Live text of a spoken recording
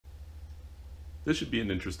This should be an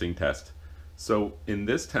interesting test. So in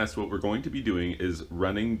this test, what we're going to be doing is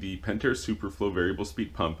running the Pentair Superflow variable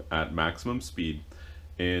speed pump at maximum speed,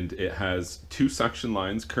 and it has two suction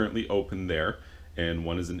lines currently open there, and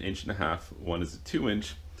one is 1.5 inches, one is a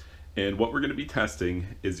 2-inch. And what we're going to be testing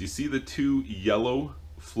is, you see the two yellow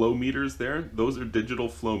flow meters there? Those are digital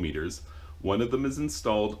flow meters. One of them is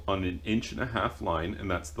installed on 1.5 inch line, and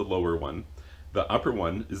that's the lower one. The upper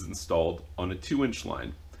one is installed on a 2-inch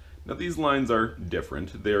line. Now these lines are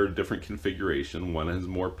different. They're a different configuration. One has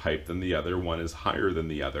more pipe than the other, one is higher than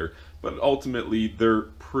the other, but ultimately they're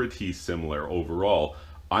pretty similar overall.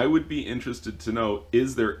 I would be interested to know,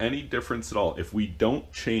 is there any difference at all if we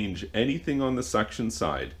don't change anything on the suction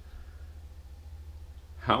side?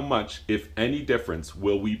 How much, if any difference,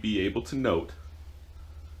 will we be able to note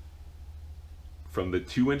from the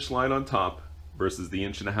 2-inch line on top versus the 1.5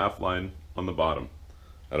 inch line on the bottom?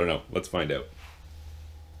 I don't know. Let's find out.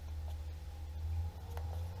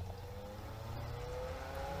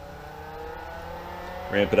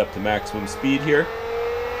 Ramp it up to maximum speed here.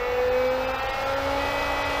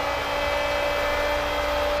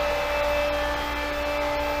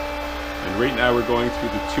 And right now we're going through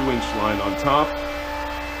the 2-inch line on top.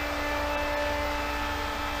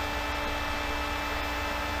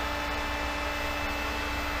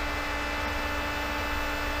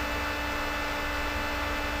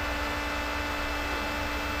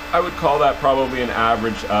 I would call that probably an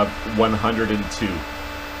average of 102.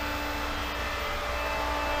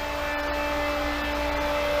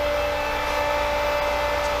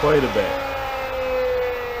 Quite a bit.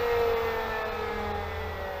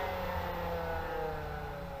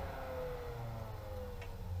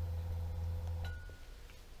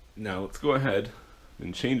 Now let's go ahead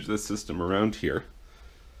and change this system around here.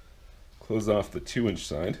 Close off the 2-inch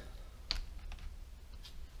side.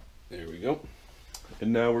 There we go.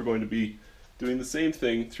 And now we're going to be doing the same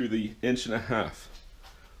thing through the 1.5 inch.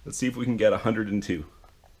 Let's see if we can get 102.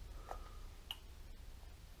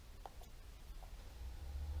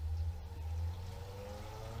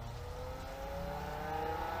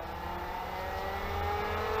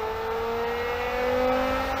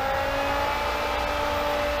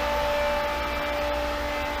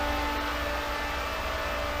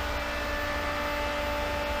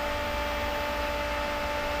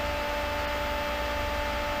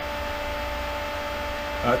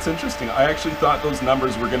 That's interesting. I actually thought those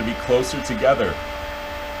numbers were going to be closer together.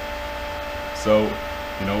 So,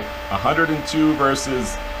 102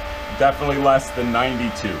 versus definitely less than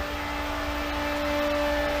 92.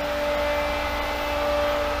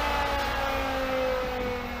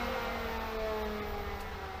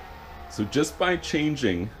 So just by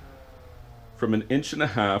changing from 1.5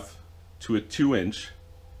 inches to a 2-inch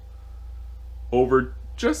over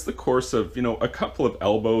just the course of, a couple of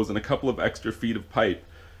elbows and a couple of extra feet of pipe,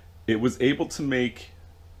 it was able to make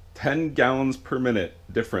 10 gallons per minute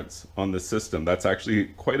difference on the system. That's actually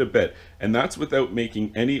quite a bit. And that's without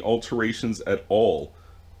making any alterations at all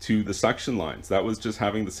to the suction lines. That was just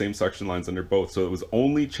having the same suction lines under both. So it was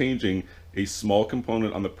only changing a small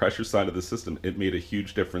component on the pressure side of the system. It made a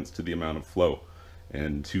huge difference to the amount of flow.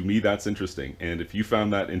 And to me, that's interesting. And if you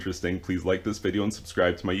found that interesting, please like this video and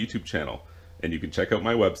subscribe to my YouTube channel. And you can check out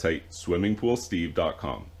my website,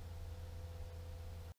 swimmingpoolsteve.com.